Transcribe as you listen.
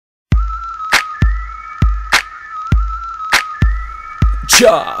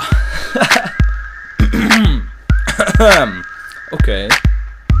Ja. Okay.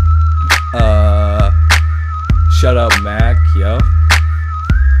 Shout out Mac, yo.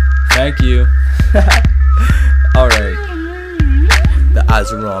 Thank you. Alright. The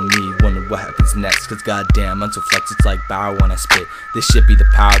eyes are on me, wonder what happens next. Cause goddamn, mental flex, it's like Bauer when I spit. This shit be the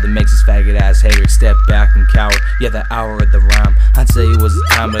power that makes this faggot ass hater step back and cower. Yeah, the hour of the rhyme, I'd say it was the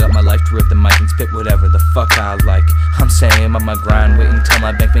time. I got my life to rip the mic and spit whatever the fuck I like. I'm saying I'm on my grind, waiting till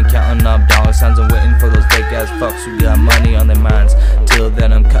my bank been counting up dollar signs and waiting for those fake ass fucks who got money on their minds. Till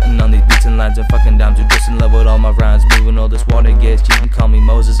then I'm cutting on these beats and lines and fucking down to just in love with all my rhymes. Moving all this water gets, you can call me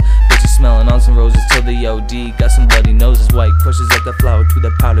Moses. Bitches smelling on some roses till the OD. Got some bloody noses, white crushes at the flower to the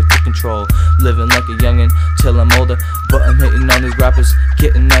powder to control. Living like a youngin' till I'm older, but I'm hitting on these rappers.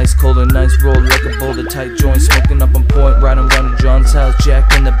 Getting nice, colder, nice roll like a boulder. Tight joint, smoking up on point, riding round to John's house,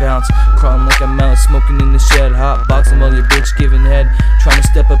 Jack in the bounce. Crawling like a mouse, smoking in the shed. Hot boxing while your bitch giving head. Trying to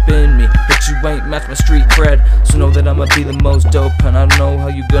step up in me, but you ain't match my street cred. So know that I'ma be the most dope, and I don't know how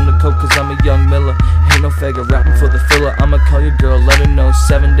you gonna cope, cause I'm a young Miller. Ain't no faggot rapping for the filler. I'ma call your girl, let her know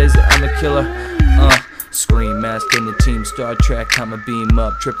 7 days that I'm a killer. Scream mask in the team, Star Trek, I'ma beam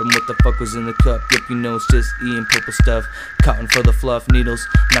up. Tripping what the fuck was in the cup. Yep, you know it's just eating purple stuff. Cotton for the fluff needles,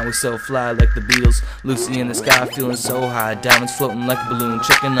 now we so fly like the Beatles. Lucy in the sky, feeling so high. Diamonds floating like a balloon.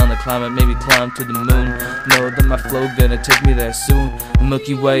 Checking on the climate, maybe climb to the moon. Know that my flow gonna take me there soon.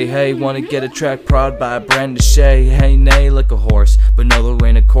 Milky Way, hey, wanna get a track prod by Brandon Shea. Hey, nay, like a horse, but no, there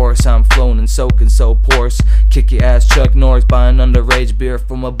ain't a course. I'm flowing and soaking so porous. Kick your ass, Chuck Norris, buying underage beer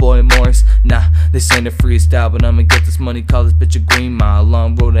for my boy Morris. Nah, this ain't a freestyle, but I'ma get this money, call this bitch a green mile.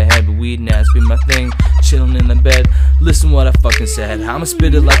 Long road ahead, but weed and ass be my thing. Chillin' in the bed, listen what I fucking said. I'ma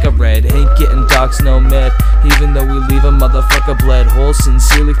spit it like a red, ain't getting docs, no med. Even though we leave a motherfucker bled whole,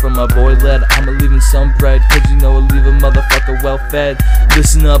 sincerely from my boy Led. I'ma leaving some bread, cause you know I leave a motherfucker well fed.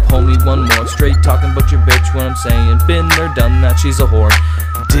 Listen up, homie, one more. Straight talking about your bitch when I'm saying been there, done that, she's a whore.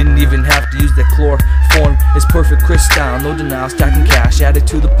 Didn't even have to use that chloroform. It's perfect crystal, no denial, stacking cash, added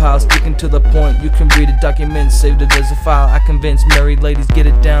to the pile, sticking to the point. You can read a document, saved it as a file. I convince married ladies, get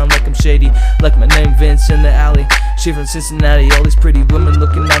it down like I'm shady, like my name Vince in the alley. She from Cincinnati, all these pretty women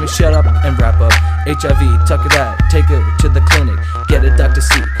looking at me. Shut up and wrap up. HIV, tuck it out, take her to the clinic, get a Dr.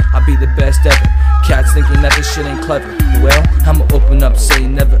 C, I'll be the best ever. Cats thinking that this shit ain't clever. Well, I'ma open up, say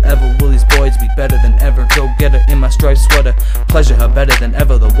never ever will these boys be better than ever. Go get her in my striped sweater, pleasure her better than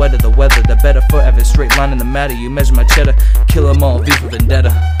ever. The wetter the weather, the better forever. Straight line in the matter, you measure my cheddar. Kill 'em all, V for Vendetta.